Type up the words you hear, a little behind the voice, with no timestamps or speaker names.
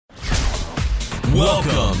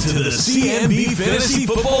Welcome to the CMB Fantasy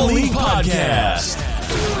Football League podcast.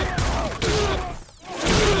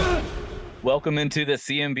 Welcome into the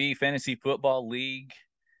CMB Fantasy Football League.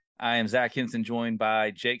 I am Zach Henson, joined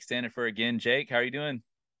by Jake Stanifer again. Jake, how are you doing?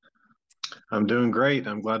 I'm doing great.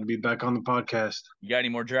 I'm glad to be back on the podcast. You got any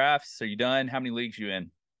more drafts? Are you done? How many leagues you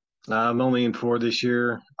in? I'm only in 4 this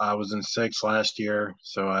year. I was in 6 last year,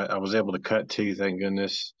 so I was able to cut 2, thank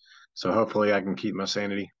goodness. So hopefully I can keep my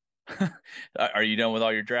sanity. Are you done with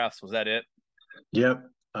all your drafts? Was that it? Yep.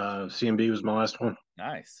 CMB was my last one.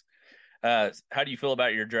 Nice. How do you feel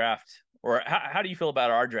about your draft? Or how do you feel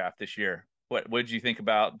about our draft this year? What did you think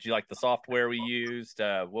about? Do you like the software we used?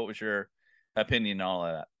 What was your opinion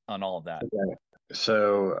on all of that? Okay.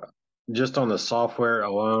 So just on the software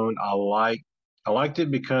alone, I liked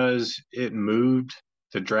it because it moved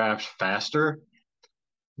the draft faster.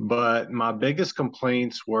 But my biggest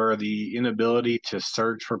complaints were the inability to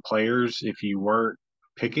search for players if you weren't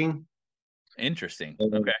picking. Interesting.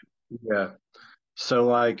 Okay. Yeah. So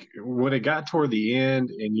like when it got toward the end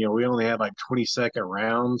and we only had like 20-second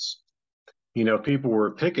rounds, people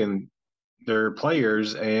were picking their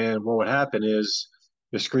players, and what would happen is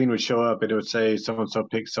the screen would show up and it would say so and so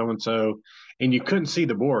picked so and so, and you couldn't see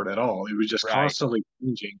the board at all. It was just constantly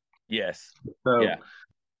changing. Yes. So yeah.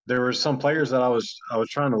 There were some players that I was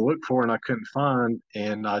trying to look for and I couldn't find,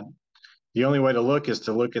 and the only way to look is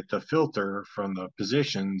to look at the filter from the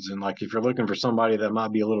positions. And like if you're looking for somebody that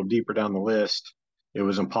might be a little deeper down the list, it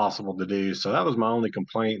was impossible to do. So that was my only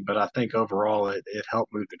complaint. But I think overall it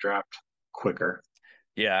helped move the draft quicker.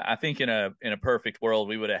 Yeah, I think in a perfect world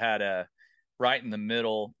we would have had right in the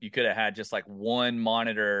middle. You could have had just like one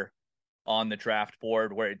monitor on the draft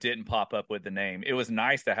board where it didn't pop up with the name. It was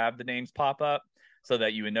nice to have the names pop up so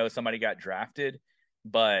that you would know somebody got drafted,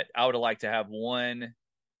 but I would have liked to have one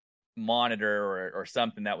monitor or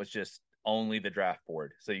something that was just only the draft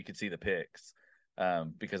board so you could see the picks,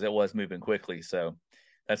 because it was moving quickly. So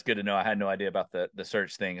that's good to know. I had no idea about the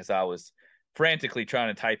search thing, as I was frantically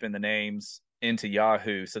trying to type in the names into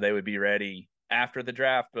Yahoo so they would be ready after the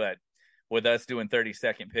draft. But with us doing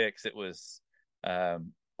 30-second picks, it was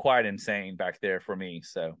quite insane back there for me.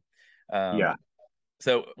 So yeah.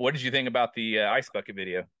 So what did you think about the Ice Bucket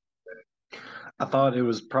video? I thought it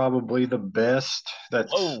was probably the best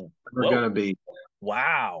that's ever going to be.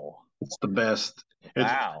 Wow. It's the best.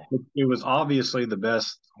 Wow. It was obviously the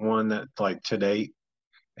best one that like to date,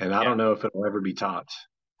 and I don't know if it'll ever be topped.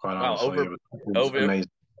 Quite honestly, it was amazing.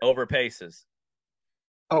 Over Paces.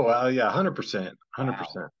 Oh, yeah, 100%.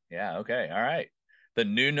 100%. Yeah, okay. All right. The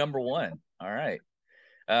new number one. All right.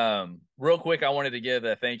 Real quick, I wanted to give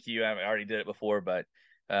a thank you. I already did it before, but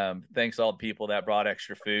thanks to all the people that brought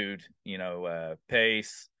extra food,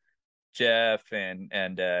 Pace, Jeff, and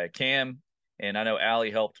Cam. And I know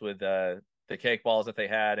Allie helped with the cake balls that they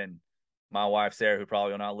had, and my wife, Sarah, who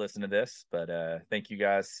probably will not listen to this, but thank you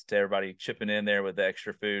guys to everybody chipping in there with the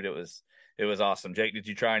extra food. It was awesome. Jake, did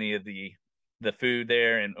you try any of the food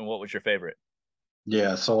there, and what was your favorite?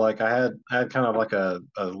 Yeah, so like I had kind of like a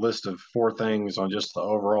list of 4 things on just the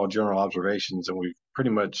overall general observations, and we've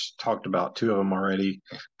pretty much talked about 2 of them already.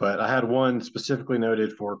 But I had one specifically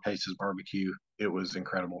noted for Pace's barbecue. It was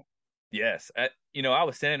incredible. Yes. I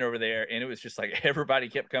was standing over there, and it was just like everybody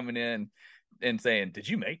kept coming in and saying, "Did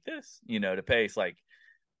you make this?" To Pace.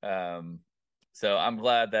 So I'm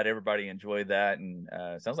glad that everybody enjoyed that, and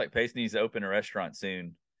sounds like Pace needs to open a restaurant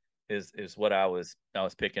soon. Is what I was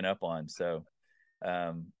picking up on. So.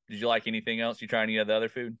 Did you like anything else? You try any of the other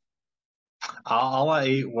food? All I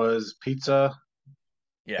ate was pizza,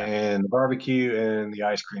 yeah, and the barbecue and the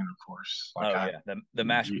ice cream, of course. The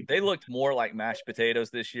mashed. They looked more like mashed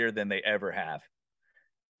potatoes this year than they ever have.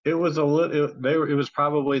 It was it was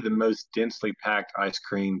probably the most densely packed ice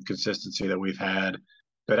cream consistency that we've had.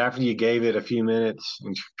 But after you gave it a few minutes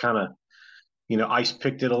and kind of, ice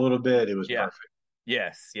picked it a little bit, it was perfect.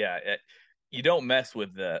 Yes, yeah. You don't mess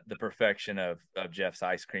with the perfection of Jeff's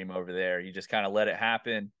ice cream over there. You just kind of let it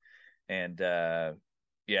happen. And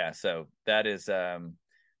so that is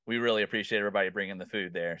we really appreciate everybody bringing the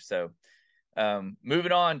food there. So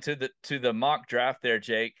moving on to the mock draft there,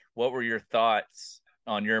 Jake, what were your thoughts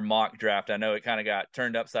on your mock draft? I know it kind of got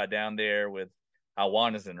turned upside down there with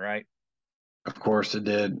Awanazan, right? Of course it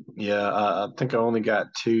did. Yeah, I think I only got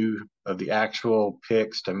 2 of the actual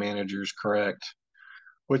picks to managers correct.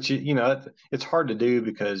 Which, it's hard to do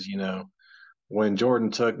because, when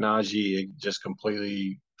Jordan took Najee, it just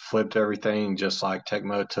completely flipped everything, just like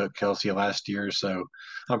Tecmo took Kelsey last year. So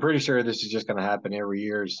I'm pretty sure this is just going to happen every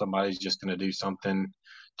year. Somebody's just going to do something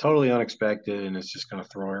totally unexpected, and it's just going to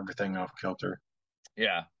throw everything off kilter.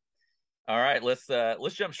 Yeah. All right, let's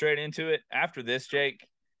jump straight into it. After this, Jake,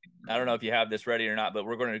 I don't know if you have this ready or not, but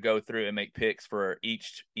we're going to go through and make picks for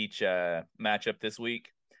each matchup this week.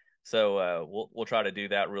 So we'll try to do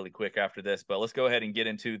that really quick after this. But let's go ahead and get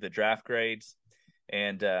into the draft grades.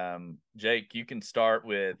 And Jake, you can start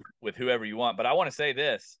with whoever you want. But I want to say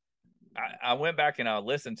this: I went back and I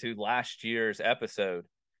listened to last year's episode,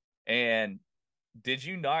 and did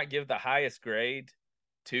you not give the highest grade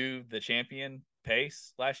to the champion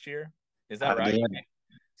Pace last year? Is that right?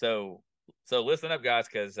 So listen up, guys,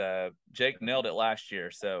 because Jake nailed it last year.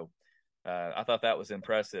 So I thought that was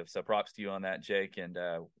impressive. So props to you on that, Jake. And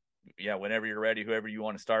yeah, whenever you're ready, whoever you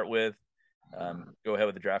want to start with, go ahead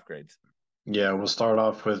with the draft grades. Yeah, we'll start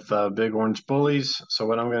off with Big Orange Bullies. So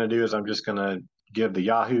what I'm going to do is I'm just going to give the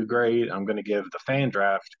Yahoo grade. I'm going to give the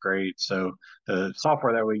FanDraft grade. So the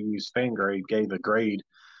software that we use, FanGrade, gave a grade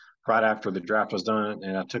right after the draft was done,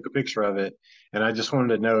 and I took a picture of it, and I just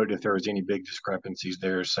wanted to note if there was any big discrepancies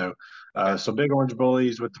there. So, so Big Orange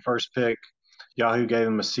Bullies with the first pick, Yahoo gave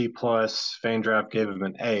him a C plus, FanDraft gave him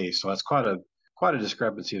an A. So that's quite a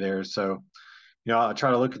discrepancy there. So, I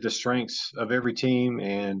try to look at the strengths of every team,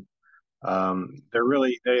 and they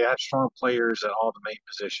have strong players at all the main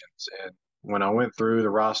positions. And when I went through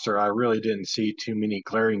the roster, I really didn't see too many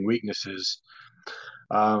glaring weaknesses.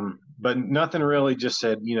 But nothing really just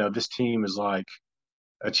said, this team is like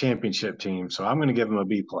a championship team. So I'm going to give them a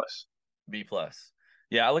B plus. B plus.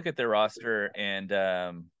 Yeah, I look at their roster and,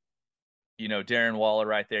 Darren Waller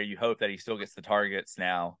right there. You hope that he still gets the targets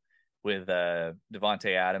now with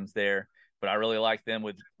Devontae Adams there. But I really like them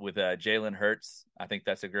with Jalen Hurts. I think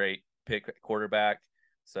that's a great pick quarterback.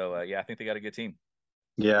 So, I think they got a good team.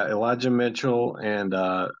 Yeah, Elijah Mitchell and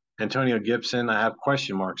Antonio Gibson, I have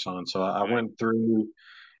question marks on. So I went through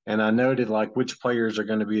and I noted like which players are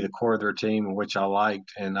going to be the core of their team and which I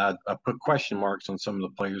liked. And I put question marks on some of the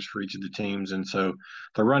players for each of the teams. And so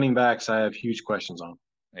the running backs, I have huge questions on.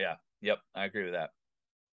 Yeah. Yep. I agree with that.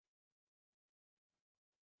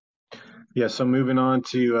 Yeah. So moving on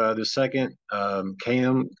to the second,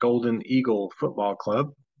 Cam Golden Eagle Football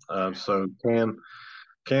Club. So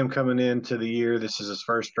Cam coming into the year, this is his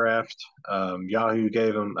first draft. Yahoo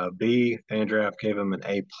gave him a B. FanDraft gave him an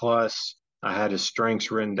A plus. I had his strengths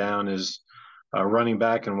written down as running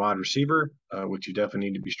back and wide receiver, which you definitely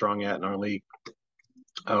need to be strong at in our league.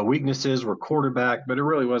 Weaknesses were quarterback, but it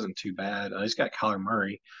really wasn't too bad. He's got Kyler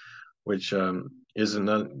Murray, which isn't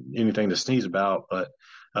anything to sneeze about, but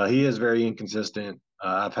he is very inconsistent.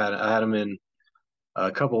 I had him in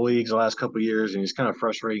a couple of leagues the last couple of years, and he's kind of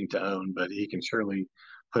frustrating to own, but he can surely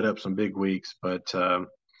put up some big weeks. But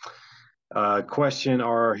question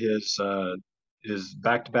are his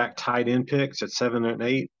back-to-back tight end picks at 7 and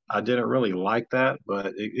 8. I didn't really like that,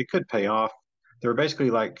 but it could pay off. They were basically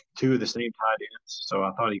like two of the same tight ends, so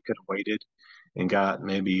I thought he could have waited and got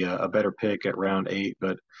maybe a better pick at round 8.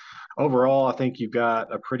 But overall, I think you've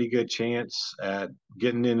got a pretty good chance at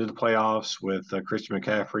getting into the playoffs with Christian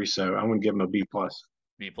McCaffrey. So I'm going to give him a B plus.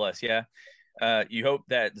 B plus, yeah. You hope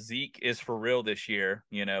that Zeke is for real this year,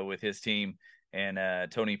 with his team, and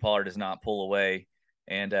Tony Pollard does not pull away.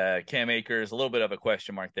 And Cam Akers, a little bit of a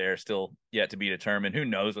question mark there, still yet to be determined. Who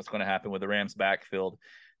knows what's going to happen with the Rams backfield?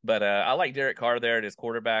 But I like Derek Carr there at his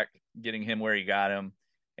quarterback, getting him where he got him.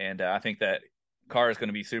 And I think that Carr is going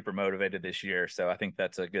to be super motivated this year. So I think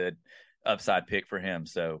that's a good upside pick for him.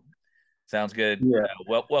 So sounds good. Yeah.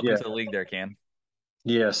 Welcome to the league there, Cam.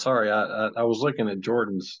 Yeah, sorry. I was looking at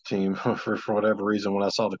Jordan's team for whatever reason when I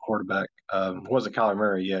saw the quarterback. Was it Kyler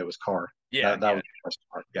Murray? Yeah, it was Carr. Yeah. That was the first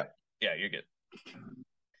part. Yeah. Yeah, you're good.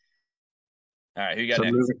 All right, who you got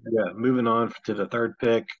next? Moving on to the third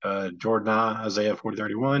pick, Jordan Isaiah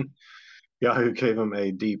 4031. Yahoo gave him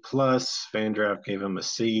a D plus. FanDraft gave him a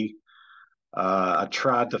C. I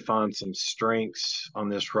tried to find some strengths on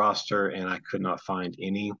this roster, and I could not find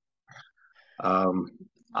any.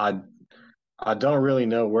 I don't really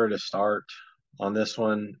know where to start on this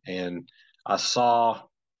one, and I saw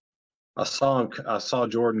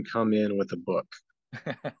Jordan come in with a book,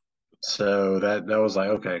 so that was like,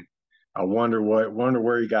 okay. I wonder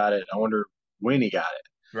where he got it. I wonder when he got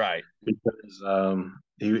it. Right. Because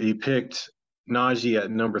he picked Najee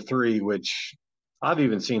at number 3, which I've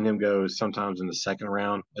even seen him go sometimes in the second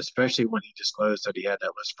round, especially when he disclosed that he had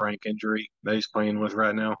that Lisfranc injury that he's playing with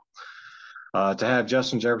right now. To have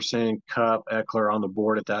Justin Jefferson, Kupp, Eckler on the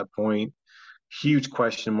board at that point, huge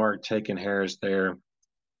question mark taking Harris there.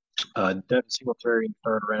 Devin Singletary in the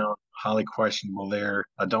third round, highly questionable there.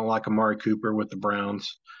 I don't like Amari Cooper with the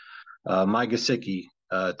Browns. Mike Gesicki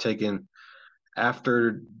taken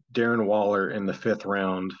after Darren Waller in the 5th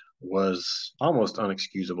round was almost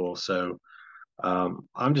unexcusable. So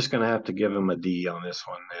I'm just going to have to give him a D on this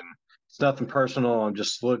one. And it's nothing personal. I'm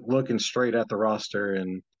just looking straight at the roster,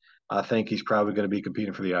 and I think he's probably going to be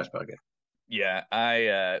competing for the Ice Bucket. Yeah,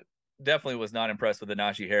 I definitely was not impressed with the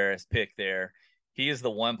Najee Harris pick there. He is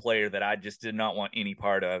the one player that I just did not want any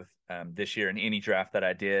part of this year in any draft that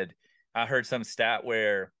I did. I heard some stat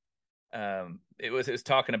where it was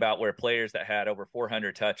talking about where players that had over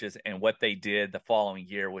 400 touches and what they did the following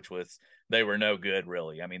year, which was they were no good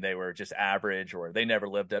really. I mean, they were just average, or they never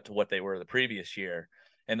lived up to what they were the previous year.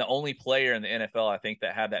 And the only player in the NFL I think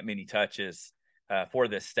that had that many touches for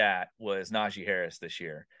this stat was Najee Harris this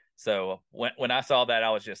year. So when I saw that,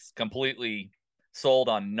 I was just completely sold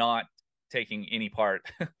on not taking any part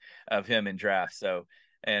of him in drafts. So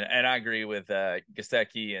and I agree with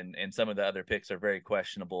Gesicki, and some of the other picks are very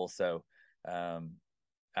questionable. So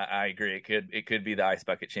I agree. It could be the Ice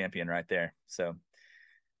Bucket champion right there. So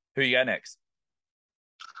who you got next?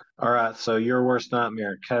 All right, so your worst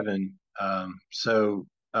nightmare, Kevin.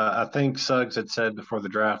 I think Suggs had said before the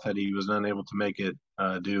draft that he was unable to make it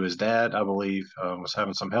due to his dad, I believe, was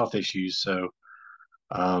having some health issues. So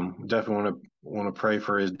definitely want to pray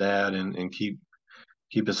for his dad and keep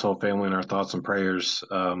his whole family in our thoughts and prayers.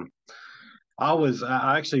 I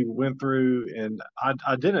actually went through, and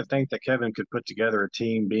I didn't think that Kevin could put together a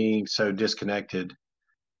team being so disconnected,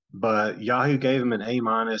 but Yahoo gave him an A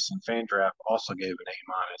minus, and FanDraft also gave him an A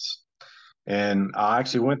minus. And I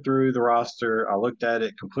actually went through the roster. I looked at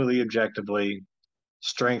it completely objectively.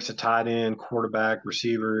 Strengths at tight end, quarterback,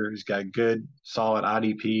 receiver. He's got good, solid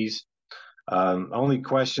IDPs. Only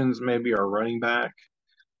questions maybe are running back,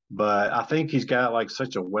 but I think he's got like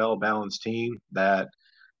such a well balanced team that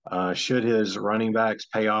should his running backs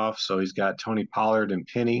pay off. So he's got Tony Pollard and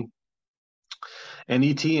Penny and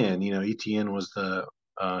ETN. You know, ETN was the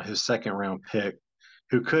his second round pick,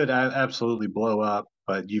 who could absolutely blow up.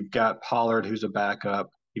 But you've got Pollard, who's a backup.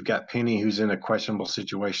 You've got Penny, who's in a questionable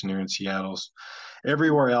situation here in Seattle's.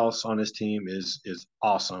 Everywhere else on his team is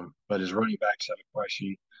awesome, but his running backs have a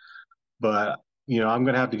question. But I'm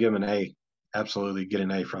going to have to give him an A. Absolutely, get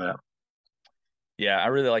an A for that. Yeah, I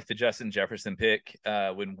really like the Justin Jefferson pick.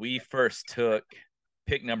 When we first took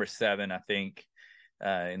pick number 7, I think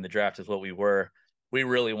in the draft is what we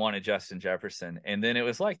really wanted Justin Jefferson. And then it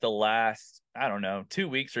was like the last, I don't know, 2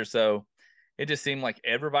 weeks or so, it just seemed like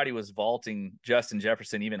everybody was vaulting Justin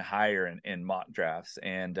Jefferson even higher in mock drafts.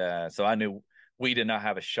 And so I knew we did not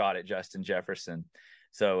have a shot at Justin Jefferson.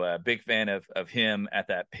 So big fan of him at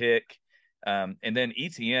that pick. And then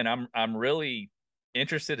ETN, I'm really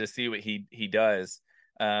interested to see what he does.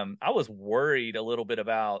 I was worried a little bit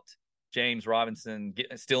about James Robinson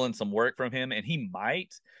stealing some work from him, and he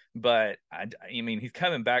might, but I mean, he's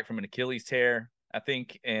coming back from an Achilles tear, I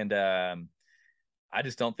think, and I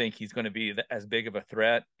just don't think he's going to be as big of a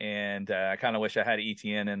threat. And I kind of wish I had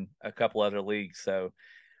ETN in a couple other leagues. So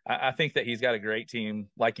I think that he's got a great team,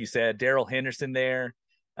 like you said, Darrell Henderson there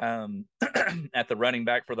at the running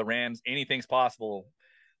back for the Rams. Anything's possible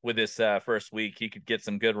with this first week. He could get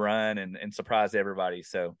some good run and surprise everybody.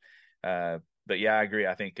 So, but yeah, I agree.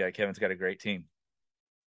 I think Kevin's got a great team.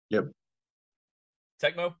 Yep.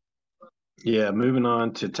 Tecmo? Yeah, moving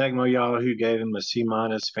on to Tecmo Yahoo gave him a C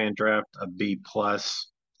minus, FanDraft a B plus.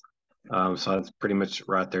 So that's pretty much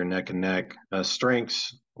right there neck and neck.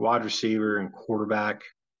 Strengths, wide receiver and quarterback.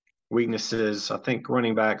 Weaknesses, I think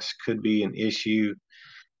running backs could be an issue,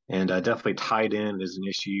 and definitely tight end is an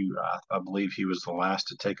issue. I believe he was the last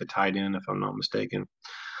to take a tight end, if I'm not mistaken.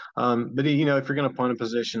 But if you're going to punt a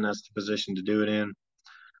position, that's the position to do it in.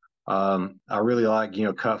 I really like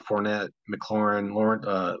Cut, Fournette,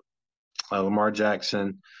 McLaurin, Lamar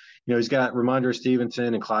Jackson. He's got Ramondre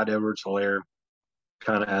Stevenson and Clyde Edwards-Helaire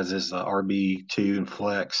kind of as his RB2 and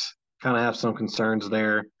flex. Kind of have some concerns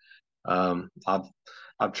there.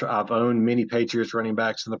 I've owned many Patriots running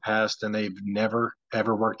backs in the past, and they've never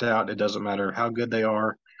ever worked out. It doesn't matter how good they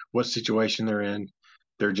are, what situation they're in;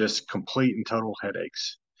 they're just complete and total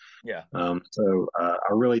headaches. Yeah. So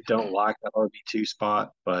I really don't like that RB2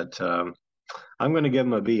 spot, but I'm going to give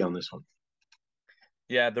him a B on this one.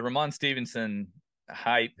 Yeah, the Ramon Stevenson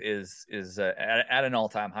hype is at an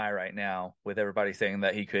all-time high right now, with everybody saying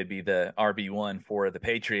that he could be the RB1 for the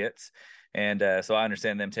Patriots. And so I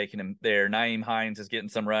understand them taking him there. Nyheim Hines is getting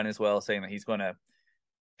some run as well, saying that he's going to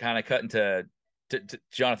kind of cut into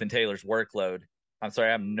Jonathan Taylor's workload. I'm sorry,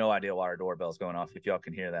 I have no idea why our doorbell's going off, if y'all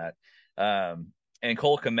can hear that. And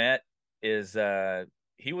Cole Kmet is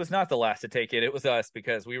he was not the last to take it. It was us,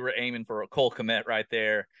 because we were aiming for Cole Kmet right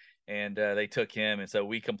there, and they took him. And so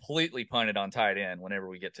we completely punted on tight end whenever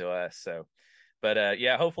we get to us. So, but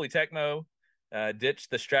yeah, hopefully Tecmo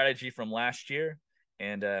ditched the strategy from last year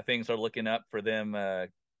and things are looking up for them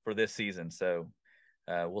for this season. So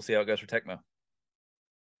we'll see how it goes for Tecmo.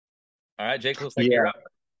 All right, Jake, looks like you're up.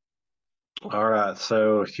 All right.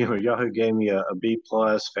 So, Yahoo gave me a B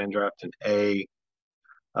plus, FanDraft an A.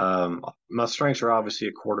 My strengths are obviously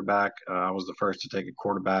a quarterback. I was the first to take a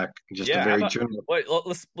quarterback. Just a very general. Wait,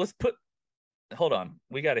 let's put. Hold on,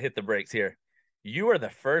 we got to hit the brakes here. You are the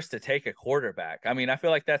first to take a quarterback. I mean, I feel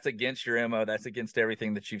like that's against your MO. That's against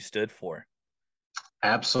everything that you've stood for.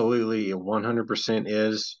 Absolutely, 100%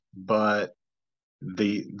 is. But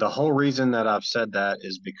the whole reason that I've said that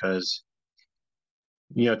is because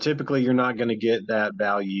typically you're not going to get that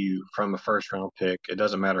value from a first round pick. It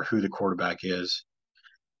doesn't matter who the quarterback is.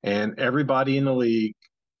 And everybody in the league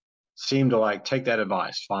seemed to like take that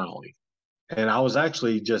advice finally. And I was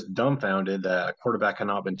actually just dumbfounded that a quarterback had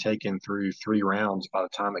not been taken through 3 rounds by the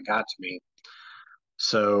time it got to me.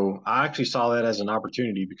 So I actually saw that as an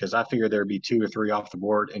opportunity because I figured there'd be 2 or 3 off the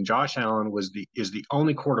board. And Josh Allen is the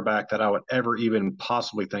only quarterback that I would ever even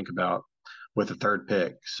possibly think about with the 3rd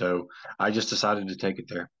pick. So I just decided to take it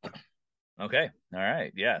there. Okay. All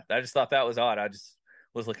right. Yeah. I just thought that was odd. I just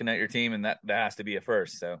was looking at your team, and that has to be a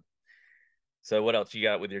first. So what else you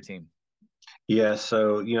got with your team? Yeah,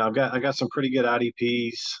 so I got some pretty good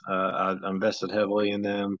IDPs. I invested heavily in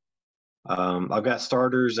them. I've got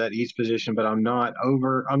starters at each position, but I'm not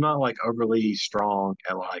like overly strong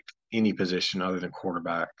at like any position other than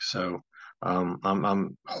quarterback. So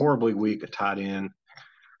I'm horribly weak at tight end.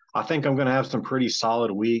 I think I'm going to have some pretty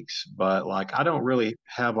solid weeks, but like I don't really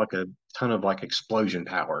have like a ton of like explosion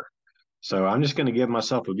power. So I'm just going to give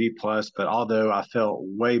myself a B plus. But although I felt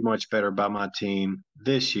way much better about my team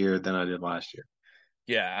this year than I did last year.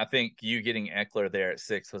 Yeah, I think you getting Eckler there at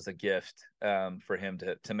 6 was a gift for him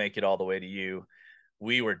to make it all the way to you.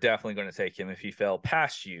 We were definitely going to take him if he fell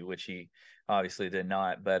past you, which he obviously did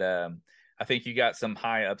not. But I think you got some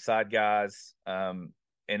high upside guys, and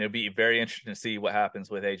it'll be very interesting to see what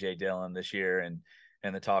happens with AJ Dillon this year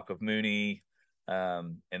and the talk of Mooney.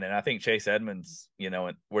 And then I think Chase Edmonds,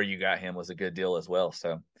 where you got him was a good deal as well.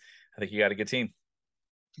 So I think you got a good team.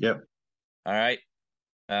 Yep. All right.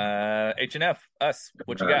 H&F, us.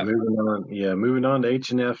 What you got? Moving on to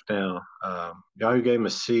H&F now. Yahoo gave him a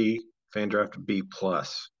C, FanDraft a B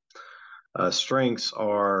plus. Strengths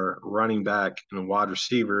are running back and wide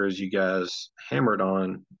receiver, as you guys hammered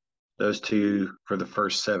on those 2 for the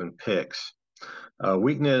first 7 picks.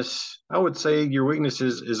 Weakness, I would say your weakness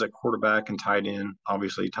is a quarterback and tight end.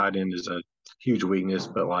 Obviously, tight end is a huge weakness,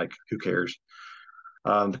 but like, who cares?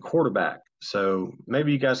 The quarterback. So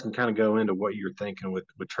maybe you guys can kind of go into what you're thinking with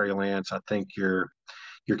Trey Lance. I think you're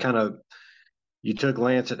kind of you took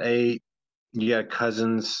Lance at 8, you got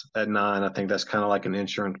Cousins at 9. I think that's kind of like an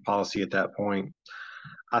insurance policy at that point.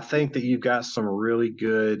 I think that you've got some really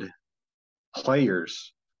good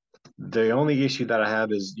players. The only issue that I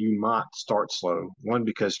have is you might start slow. One,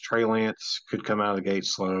 because Trey Lance could come out of the gate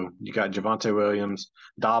slow. You got Javonte Williams.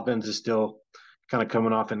 Dobbins is still kind of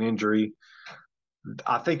coming off an injury.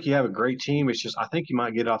 I think you have a great team. It's just I think you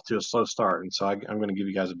might get off to a slow start, and so I'm going to give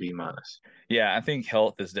you guys a B minus. Yeah, I think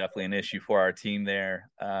health is definitely an issue for our team there.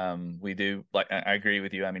 We do I agree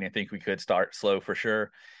with you. I mean, I think we could start slow for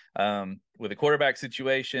sure. With the quarterback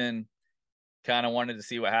situation, kind of wanted to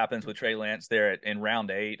see what happens with Trey Lance there in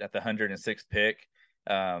round 8 at the 106th pick.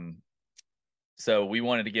 So we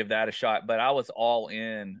wanted to give that a shot, but I was all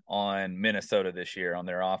in on Minnesota this year on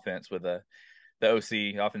their offense with the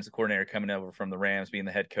OC, offensive coordinator, coming over from the Rams, being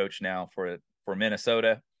the head coach now for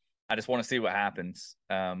Minnesota. I just want to see what happens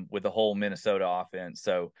with the whole Minnesota offense.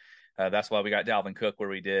 So that's why we got Dalvin Cook where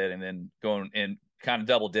we did, and then going and kind of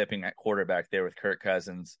double dipping at quarterback there with Kirk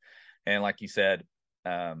Cousins. And like you said,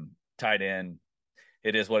 tight end,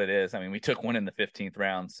 it is what it is. I mean, we took one in the 15th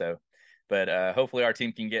round. So, but hopefully our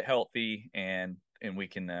team can get healthy and we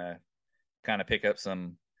can kind of pick up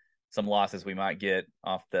some losses we might get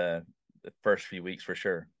off the first few weeks for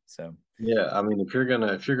sure. So yeah, I mean, if you're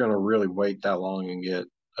gonna really wait that long and get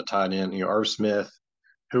a tight end, Irv Smith,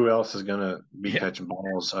 who else is gonna be catching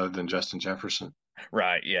balls other than Justin Jefferson?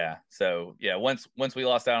 Right. Yeah. So yeah, once we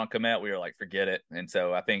lost out on Komet, we were like, forget it. And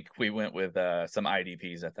so I think we went with some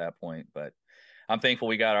IDPs at that point. But I'm thankful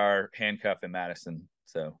we got our handcuff in Madison.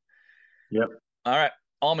 So yep. All right,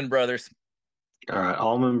 Allman Brothers. All right,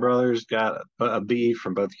 Allman Brothers got a B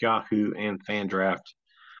from both Yahoo and FanDraft.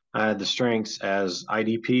 I had the strengths as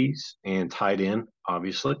IDPs and tight end,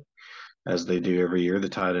 obviously, as they do every year, the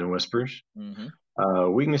tight end whispers.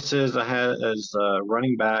 Mm-hmm. Weaknesses I had as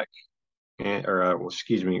running back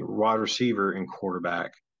wide receiver and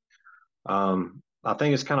quarterback. I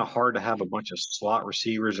think it's kind of hard to have a bunch of slot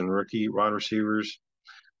receivers and rookie wide receivers.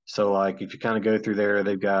 So, like, if you kind of go through there,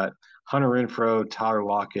 they've got Hunter Renfrow, Tyler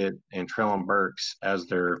Lockett, and Treylon Burks as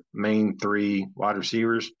their main three wide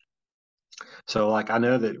receivers. So, like, I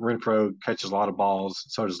know that Renfrow catches a lot of balls,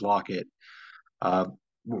 so does Lockett. Uh,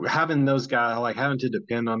 Having those guys, like having to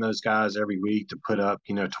depend on those guys every week to put up,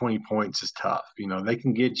 20 points is tough. They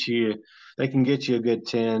can get you a good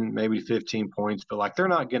 10, maybe 15 points, but like they're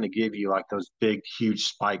not going to give you like those big, huge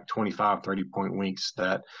spike 25, 30 point weeks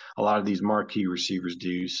that a lot of these marquee receivers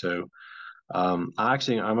do. So, I'm not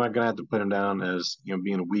going to have to put them down as,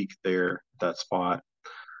 being weak there, that spot.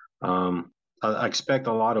 Um, I expect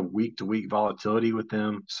a lot of week to week volatility with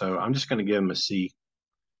them. So I'm just going to give them a C.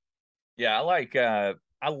 Yeah, I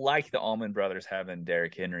like the Allman Brothers having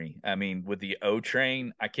Derrick Henry. I mean, with the O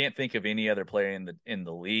train, I can't think of any other player in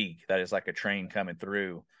the league that is like a train coming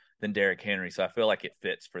through than Derrick Henry. So I feel like it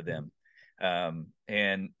fits for them.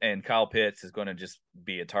 And Kyle Pitts is going to just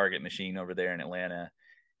be a target machine over there in Atlanta.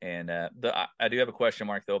 And I do have a question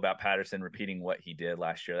mark though about Patterson repeating what he did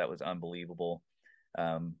last year. That was unbelievable.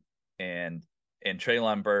 Um, and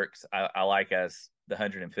Treylon Burks, I like as the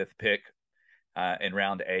 105th pick in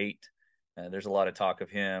round 8. There's a lot of talk of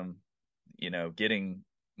him, getting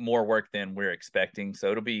more work than we're expecting. So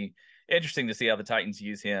it'll be interesting to see how the Titans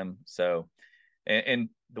use him. So, and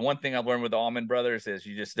the one thing I've learned with the Allman Brothers is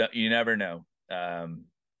you never know.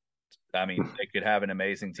 I mean, they could have an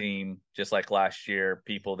amazing team just like last year,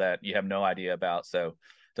 people that you have no idea about. So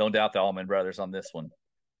don't doubt the Allman Brothers on this one.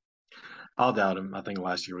 I'll doubt him. I think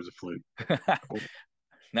last year was a fluke.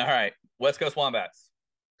 All right. West Coast Wombats.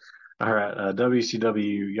 All right.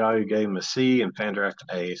 WCW, Yahoo gave him a C and Fandraft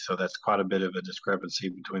an A. So that's quite a bit of a discrepancy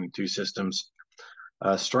between the two systems.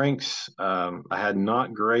 Strengths, I had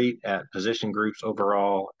not great at position groups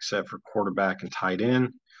overall, except for quarterback and tight end.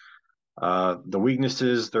 The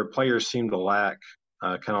weaknesses, their players seem to lack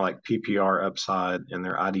kind of like PPR upside, and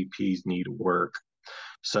their IDPs need work.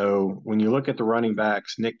 So when you look at the running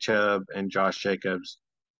backs, Nick Chubb and Josh Jacobs,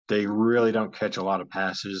 they really don't catch a lot of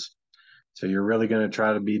passes. So you're really going to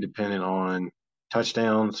try to be dependent on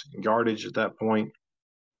touchdowns, yardage at that point.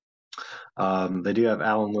 They do have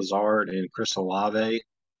Alan Lazard and Chris Olave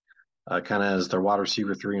kind of as their wide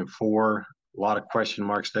receiver 3 and 4. A lot of question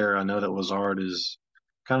marks there. I know that Lazard is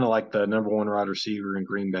kind of like the number one wide receiver in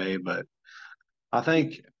Green Bay, but I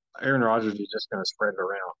think Aaron Rodgers is just going to spread it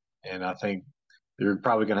around. And I think you're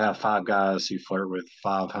probably going to have 5 guys who flirt with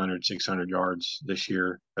 500, 600 yards this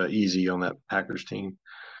year, easy on that Packers team.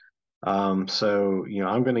 So,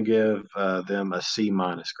 I'm going to give them a C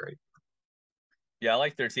minus grade. Yeah, I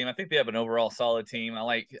like their team. I think they have an overall solid team.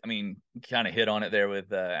 Kind of hit on it there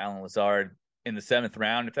with Alan Lazard in the 7th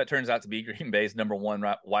round. If that turns out to be Green Bay's number one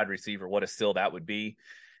wide receiver, what a steal that would be.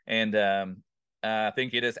 And I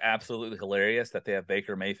think it is absolutely hilarious that they have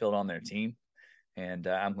Baker Mayfield on their team. And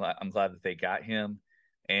I'm glad that they got him.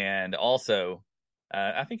 And also,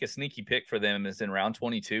 I think a sneaky pick for them is in round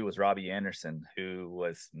 22 was Robbie Anderson, who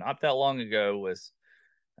was not that long ago was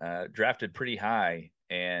drafted pretty high.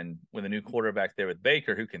 And with a new quarterback there with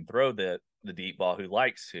Baker, who can throw the deep ball, who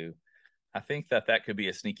likes to, I think that could be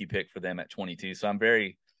a sneaky pick for them at 22. So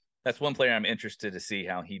that's one player I'm interested to see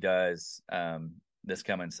how he does this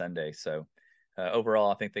coming Sunday. So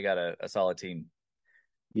overall, I think they got a solid team.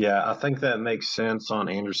 Yeah, I think that makes sense on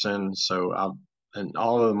Anderson. So and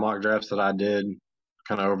all of the mock drafts that I did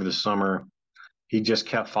kind of over the summer, he just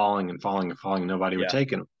kept falling and falling and falling. Nobody would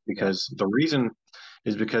take him because the reason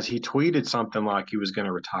is because he tweeted something like he was going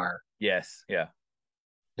to retire. Yes. Yeah.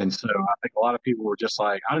 And so I think a lot of people were just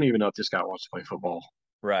like, I don't even know if this guy wants to play football.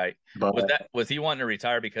 Right. But was he wanting to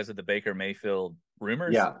retire because of the Baker Mayfield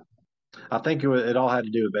rumors? Yeah. I think it all had to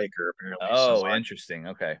do with Baker apparently. Oh, interesting.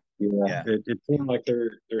 Okay. Yeah. It seemed like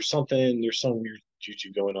there's some weird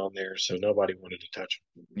juju going on there, so nobody wanted to touch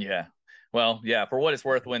him. Yeah. Well, yeah, for what it's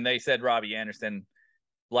worth, when they said Robbie Anderson,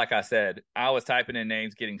 like I said, I was typing in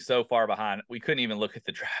names, getting so far behind, we couldn't even look at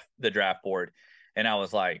the draft board. And I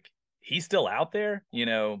was like, he's still out there,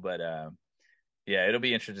 but yeah, it'll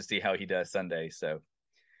be interesting to see how he does Sunday. So,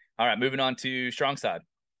 all right, moving on to strong side.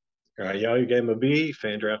 All right, Yahoo gave him a B,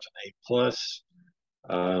 Fandraft an A plus.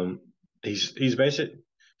 He's basic.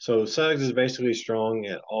 So Suggs is basically strong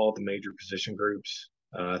at all the major position groups.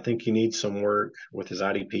 I think he needs some work with his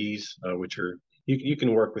IDPs, which are you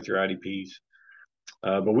can work with your IDPs.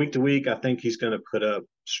 But week to week, I think he's going to put up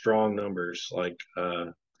strong numbers. Like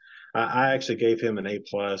I actually gave him an A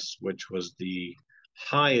plus, which was the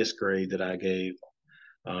highest grade that I gave.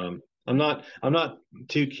 I'm not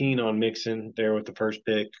too keen on Mixon there with the first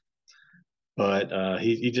pick, but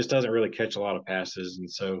he just doesn't really catch a lot of passes,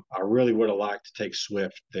 and so I really would have liked to take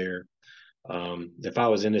Swift there. If I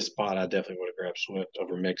was in this spot, I definitely would have grabbed Swift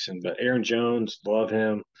over Mixon. But Aaron Jones, love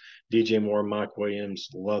him. DJ Moore, Mike Williams,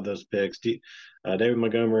 love those picks. David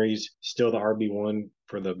Montgomery's still the RB1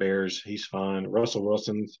 for the Bears. He's fine. Russell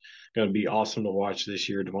Wilson's going to be awesome to watch this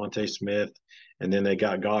year. Devontae Smith, and then they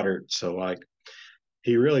got Goddard. So like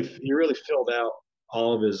he really filled out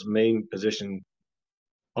all of his main position,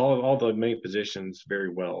 all the main positions very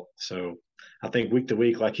well. So I think week to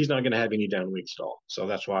week, like he's not going to have any down weeks at all. So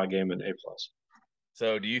that's why I gave him an A+.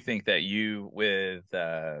 So do you think that you with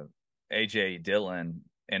AJ Dillon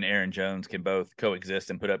and Aaron Jones can both coexist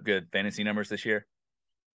and put up good fantasy numbers this year?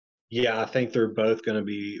 Yeah, I think they're both going to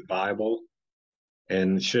be viable.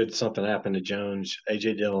 And should something happen to Jones,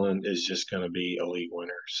 AJ Dillon is just going to be a league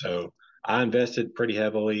winner. So I invested pretty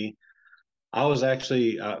heavily. I was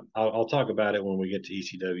actually, I'll talk about it when we get to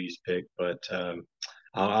ECW's pick, but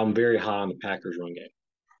I'm very high on the Packers run game.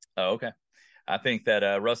 Oh, okay. I think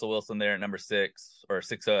that Russell Wilson there at number 6 or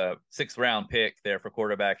sixth round pick there for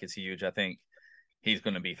quarterback is huge. I think he's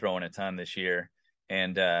going to be throwing a ton this year.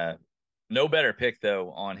 And no better pick,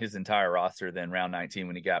 though, on his entire roster than round 19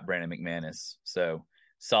 when he got Brandon McManus. So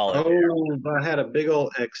solid. Oh, I had a big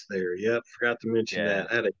old X there. Yep, forgot to mention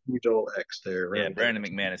that. I had a huge old X there. Yeah, Brandon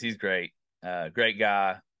McManus, he's great. Great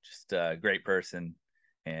guy, just a great person.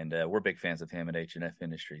 And we're big fans of him at H&F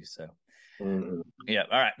Industries. So, yeah.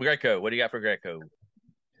 All right, Greco, what do you got for Greco?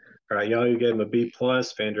 All right, y'all, you gave him a B+,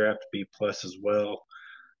 FanDraft B+ as well.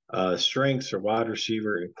 Strengths are wide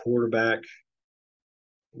receiver and quarterback.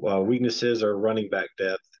 Weaknesses are running back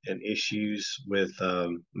depth and issues with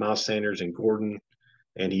Miles Sanders and Gordon,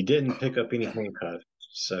 and he didn't pick up any handcuffs.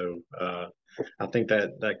 So I think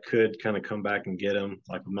that could kind of come back and get him.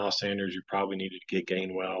 Like with Miles Sanders, you probably needed to get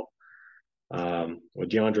Gainwell. With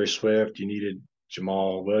DeAndre Swift, you needed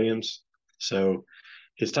Jamal Williams. So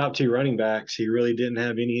his top 2 running backs, he really didn't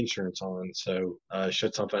have any insurance on. So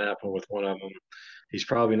should something happen with one of them, he's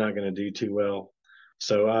probably not going to do too well.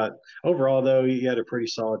 So overall, though, he had a pretty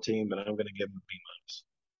solid team, but I'm going to give him a B-.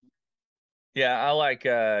 Yeah, I like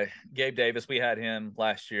Gabe Davis. We had him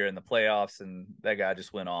last year in the playoffs, and that guy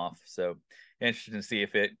just went off. So interesting to see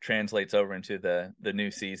if it translates over into the new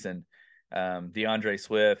season. DeAndre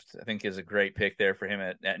Swift, I think, is a great pick there for him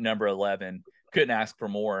at number 11. Couldn't ask for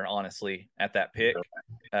more, honestly, at that pick.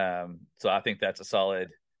 So I think that's a solid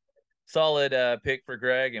pick for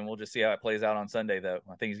Greg, and we'll just see how it plays out on Sunday, though.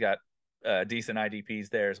 I think he's got decent IDPs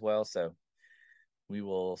there as well, so we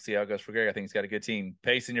will see how it goes for Greg. I think he's got a good team.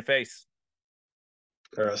 Pace in your face.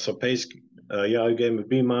 All right, so Pace, y'all gave him a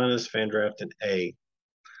B-, FanDraft an A.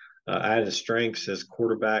 I had his strengths as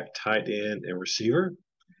quarterback, tight end, and receiver,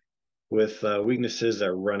 with weaknesses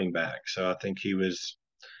at running back. So I think he was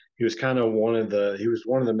kind of one of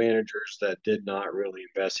the managers that did not really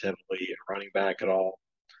invest heavily in running back at all.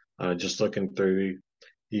 Just looking through,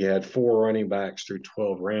 he had 4 running backs through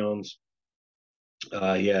 12 rounds.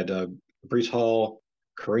 He had Breece Hall,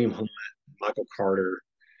 Kareem Hunt, Michael Carter,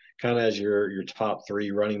 kind of as your top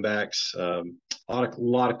 3 running backs. A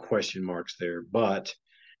lot of question marks there, but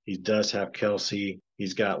he does have Kelsey.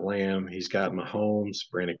 He's got Lamb. He's got Mahomes,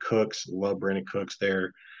 Brandon Cooks. Love Brandon Cooks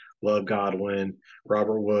there. Love Godwin,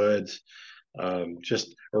 Robert Woods.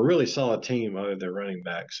 Just a really solid team other than running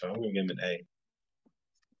back. So I'm going to give him an A.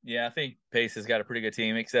 Yeah, I think Pace has got a pretty good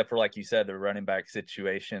team, except for, like you said, the running back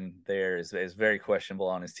situation there is very questionable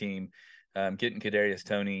on his team. Getting Kadarius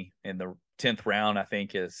Toney in the 10th round, I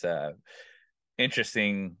think, is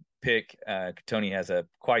interesting pick. Toney has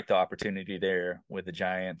quite the opportunity there with the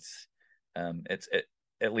Giants. It's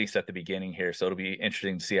at least at the beginning here, so it'll be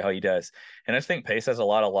interesting to see how he does. And I just think Pace has a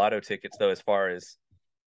lot of lotto tickets, though, as far as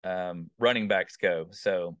running backs go.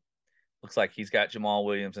 So looks like he's got Jamal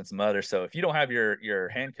Williams and some others. So if you don't have your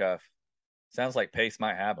handcuff, sounds like Pace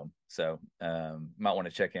might have them. So might want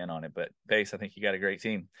to check in on it. But Pace, I think you got a great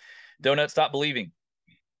team. Donut, stop believing.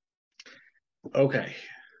 Okay.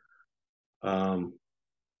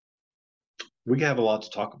 We have a lot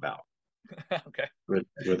to talk about. Okay. With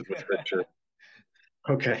Richard.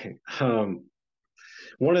 Okay.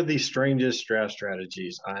 One of the strangest draft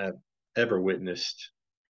strategies I have ever witnessed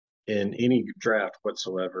in any draft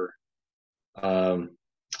whatsoever. I'm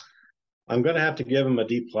going to have to give him a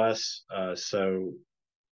D+. So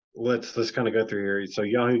let's kind of go through here. So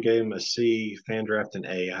Yahoo gave him a C, FanDraft an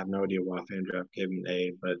A. I have no idea why FanDraft gave him an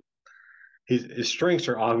A, but his strengths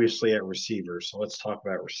are obviously at receivers. So let's talk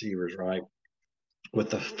about receivers, right? With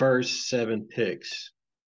the first 7 picks,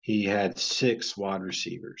 he had 6 wide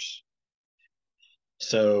receivers.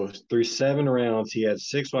 So through 7 rounds, he had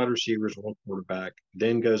 6 wide receivers, 1 quarterback,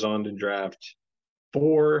 then goes on to draft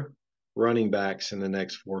 4 running backs in the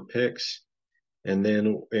next 4 picks. And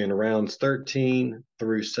then in rounds 13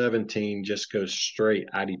 through 17, just goes straight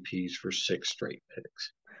IDPs for 6 straight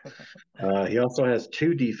picks. He also has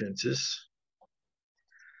 2 defenses.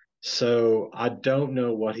 So I don't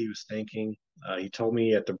know what he was thinking. He told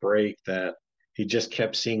me at the break that he just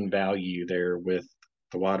kept seeing value there with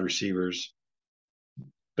the wide receivers,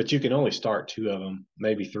 but you can only start 2 of them,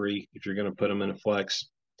 maybe 3 if you're going to put them in a flex.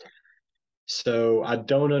 So I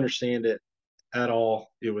don't understand it at all.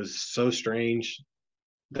 It was so strange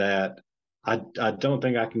that I don't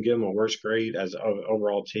think I can give him a worse grade as an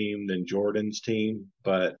overall team than Jordan's team,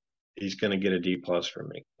 but he's going to get a D+ from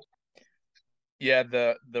me. Yeah,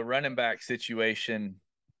 the running back situation.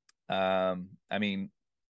 I mean,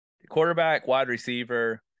 quarterback, wide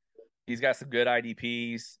receiver, he's got some good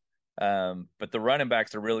IDPs, but the running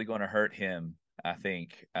backs are really going to hurt him, I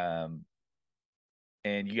think.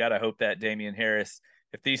 And you got to hope that Damian Harris,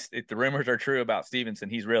 if the rumors are true about Stevenson,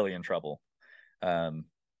 he's really in trouble.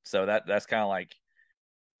 So that's kind of like,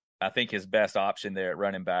 I think, his best option there at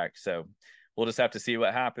running back. So we'll just have to see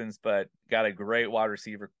what happens. But got a great wide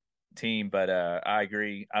receiver team. But I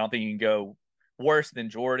agree. I don't think you can go worse than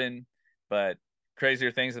Jordan. But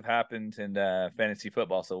crazier things have happened in fantasy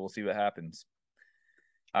football. So we'll see what happens.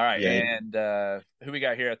 All right, Yeah. and who we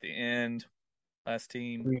got here at the end? Last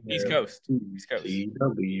team, East Coast. East Coast.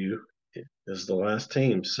 ECW is the last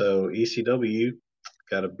team. So ECW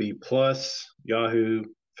got a B+. Yahoo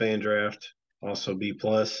FanDraft also B+.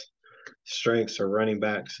 Strengths are running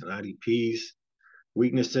backs and IDPs.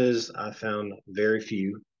 Weaknesses, I found very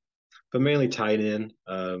few, but mainly tight end.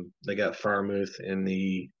 They got Farmouth in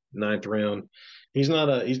the 9th round. He's not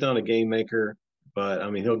a game maker, but I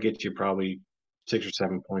mean he'll get you probably 6 or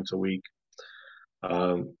 7 points a week.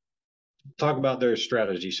 Talk about their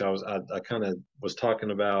strategy. So I kind of was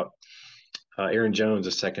talking about Aaron Jones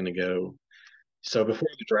a second ago. So before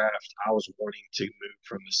the draft, I was wanting to move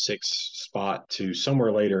from the 6th spot to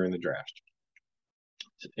somewhere later in the draft.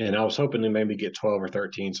 And I was hoping to maybe get 12 or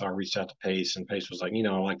 13. So I reached out to Pace, and Pace was like, I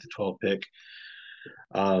like the 12 pick.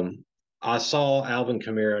 I saw Alvin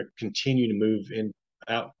Kamara continue to move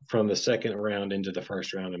out from the 2nd round into the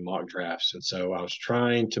 1st round in mock drafts. And so I was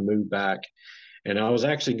trying to move back, and I was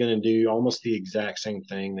actually going to do almost the exact same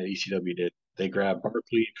thing that ECW did. They grabbed Barkley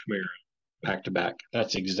and Kamara back to back.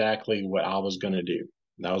 That's exactly what I was going to do.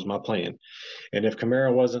 That was my plan. And if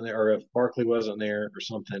Kamara wasn't there, or if Barkley wasn't there or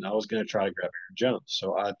something, I was going to try to grab Aaron Jones.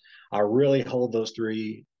 So I really hold those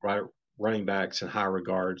 3 running backs in high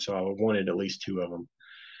regard. So I wanted at least 2 of them.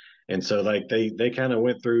 And so like they kind of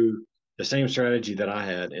went through the same strategy that I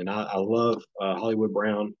had. And I love Hollywood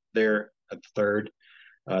Brown there at the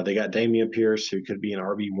 3rd. They got Dameon Pierce, who could be an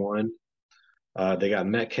RB1. They got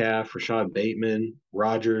Metcalf, Rashad Bateman,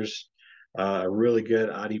 Rogers, a really good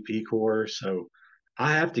IDP core. So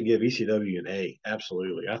I have to give ECW an A.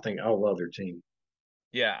 Absolutely. I think I love their team.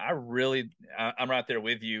 Yeah, I'm right there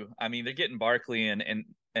with you. I mean, they're getting Barkley and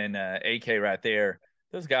AK right there.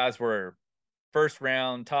 Those guys were 1st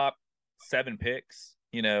round, top 7 picks,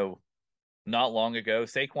 not long ago.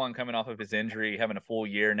 Saquon coming off of his injury, having a full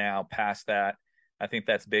year now past that. I think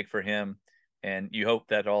that's big for him. And you hope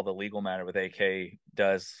that all the legal matter with AK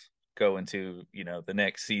does go into, the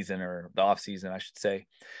next season, or the off season, I should say.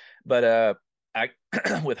 But I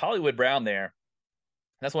with Hollywood Brown there,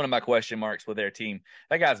 that's one of my question marks with their team.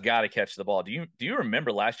 That guy's got to catch the ball. Do you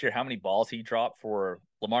remember last year how many balls he dropped for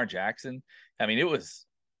Lamar Jackson? I mean, it was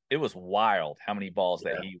wild how many balls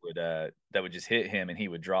that he would that would just hit him and he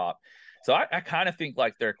would drop. So I kind of think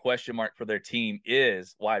like their question mark for their team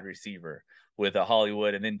is wide receiver with a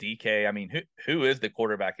Hollywood and then DK. I mean, who is the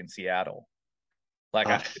quarterback in Seattle? Like,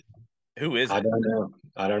 who is it? I don't know.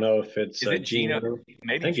 I don't know if it's is it Geno?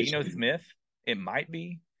 Maybe Geno Smith. It might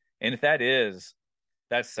be. And if that is,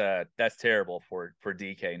 that's terrible for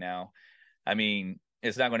DK now. I mean,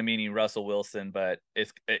 it's not going to mean any Russell Wilson, but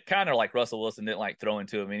it kind of like Russell Wilson didn't like throwing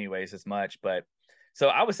to him anyways as much. But so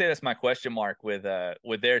I would say that's my question mark with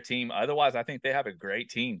their team. Otherwise, I think they have a great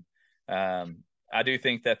team. I do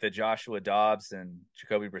think that the Joshua Dobbs and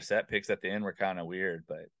Jacoby Brissett picks at the end were kind of weird,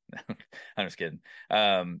 but I'm just kidding.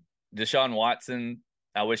 Deshaun Watson,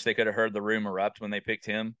 I wish they could have heard the room erupt when they picked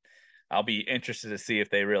him. I'll be interested to see if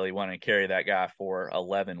they really want to carry that guy for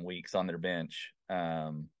 11 weeks on their bench,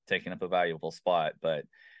 taking up a valuable spot. But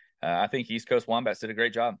I think East Coast Wombats did a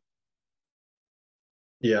great job.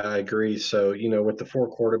 Yeah, I agree. So, with the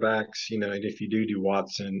 4 quarterbacks, and if you do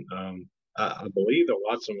Watson, I believe that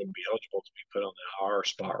Watson would be eligible to be put on the IR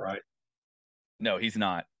spot, right? No, he's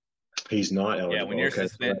not. He's not eligible. Yeah, when you're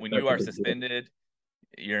when you are suspended,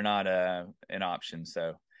 you're not an option.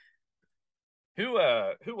 So who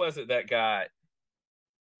was it that got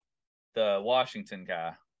the Washington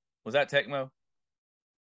guy. Was that Tecmo?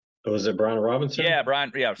 Was it Brian Robinson? Yeah,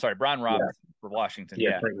 Brian. Yeah, sorry, Brian Robinson for Washington.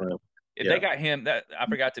 Yeah, Yeah. Tecmo. They got him. That I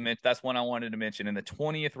forgot to mention. That's one I wanted to mention in the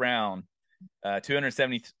 20th round,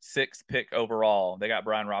 276 pick overall. They got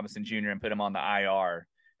Brian Robinson Jr. and put him on the IR,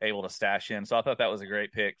 able to stash him. So I thought that was a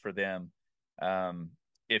great pick for them,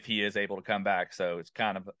 if he is able to come back. So it's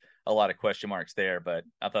kind of a lot of question marks there, but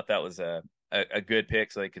I thought that was a good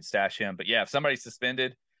pick so they could stash him. But yeah, if somebody's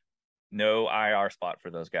suspended, no IR spot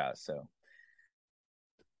for those guys. So,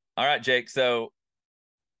 all right, Jake. So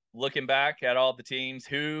looking back at all the teams,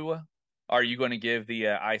 who are you going to give the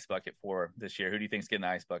ice bucket for this year? Who do you think is getting the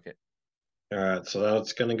ice bucket? All right, so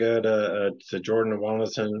that's going to go to Jordan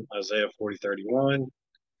Washington, Isaiah 4031,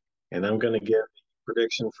 and I'm going to give the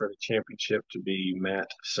prediction for the championship to be Matt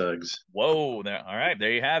Suggs. Whoa! All right,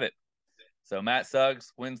 there you have it. So Matt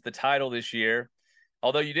Suggs wins the title this year.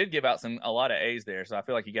 Although you did give out a lot of A's there, so I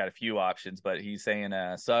feel like you got a few options. But he's saying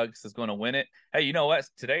Suggs is going to win it. Hey, you know what?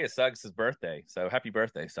 Today is Suggs' birthday, so happy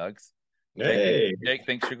birthday, Suggs. Hey, Jake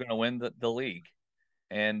thinks you're going to win the league.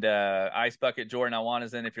 And Ice Bucket Jordan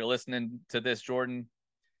Iwanizin, if you're listening to this, Jordan,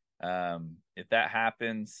 if that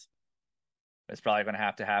happens, it's probably going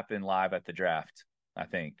to happen live at the draft, I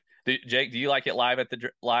think. Jake, do you like it live at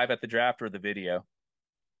the draft or the video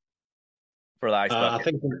for the Ice Bucket?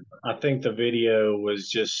 I think the video was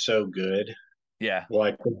just so good. Yeah,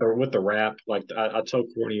 Like with the rap, like I told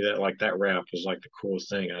Courtney that like that rap was like the coolest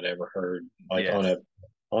thing I'd ever heard. Like yes.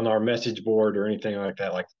 on our message board or anything like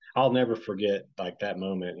that. Like I'll never forget like that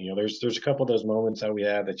moment. You know, there's a couple of those moments that we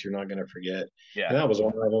have that you're not going to forget. Yeah, and that was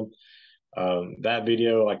one of them. That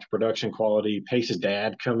video, like the production quality, Pace's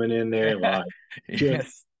dad coming in there, like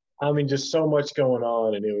yes. I mean, just so much going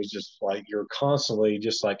on, and it was just like you're constantly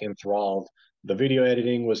just like enthralled. The video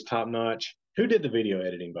editing was top notch. Who did the video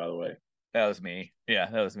editing, by the way? That was me. Yeah,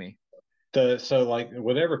 that was me. So like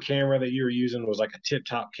whatever camera that you were using was like a tip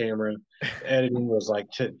top camera. Editing was like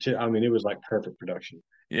I mean, it was like perfect production.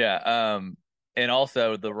 Yeah. And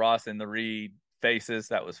also the Ross and the Reed faces,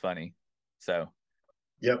 that was funny. So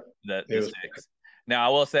Yep. the was sticks. Now I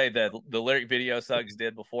will say that the lyric video Suggs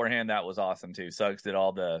did beforehand, that was awesome too. Suggs did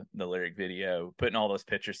all the lyric video, putting all those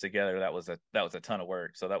pictures together. That was a ton of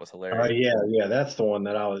work. So that was hilarious. yeah, that's the one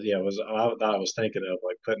that I was thinking of,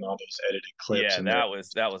 like putting all those edited clips. Yeah, in that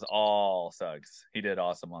was all Suggs. He did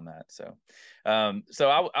awesome on that. So,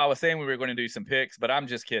 I was saying we were going to do some picks, but I'm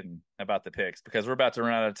just kidding about the picks because we're about to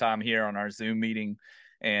run out of time here on our Zoom meeting,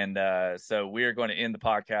 and so we are going to end the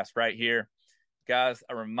podcast right here, guys.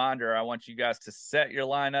 A reminder: I want you guys to set your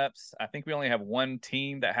lineups. I think we only have one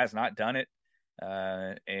team that has not done it,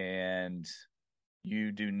 and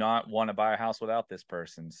you do not want to buy a house without this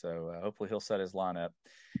person. So hopefully he'll set his lineup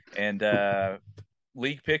and.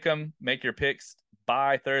 League pick 'em, make your picks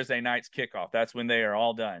by Thursday night's kickoff. That's when they are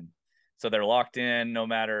all done. So they're locked in no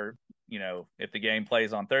matter, if the game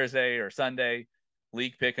plays on Thursday or Sunday.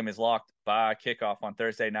 League pick 'em is locked by kickoff on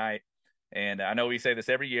Thursday night. And I know we say this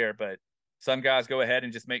every year, but some guys go ahead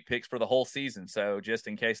and just make picks for the whole season. So just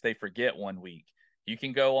in case they forget one week, you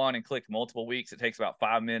can go on and click multiple weeks. It takes about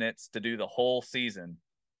 5 minutes to do the whole season.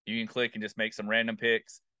 You can click and just make some random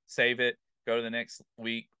picks, save it, go to the next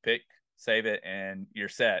week, pick, save it, and you're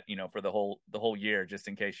set, for the whole year, just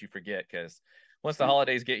in case you forget. Because once the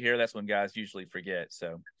holidays get here, that's when guys usually forget.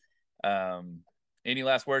 So, any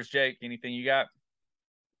last words, Jake? Anything you got?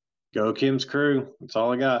 Go Kim's crew. That's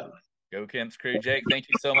all I got. Go Kim's crew. Jake, thank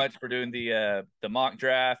you so much for doing the mock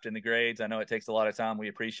draft and the grades. I know it takes a lot of time. We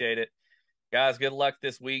appreciate it. Guys, good luck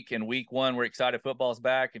this week. In week 1, we're excited football's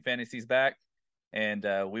back and fantasy's back. And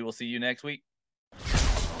we will see you next week.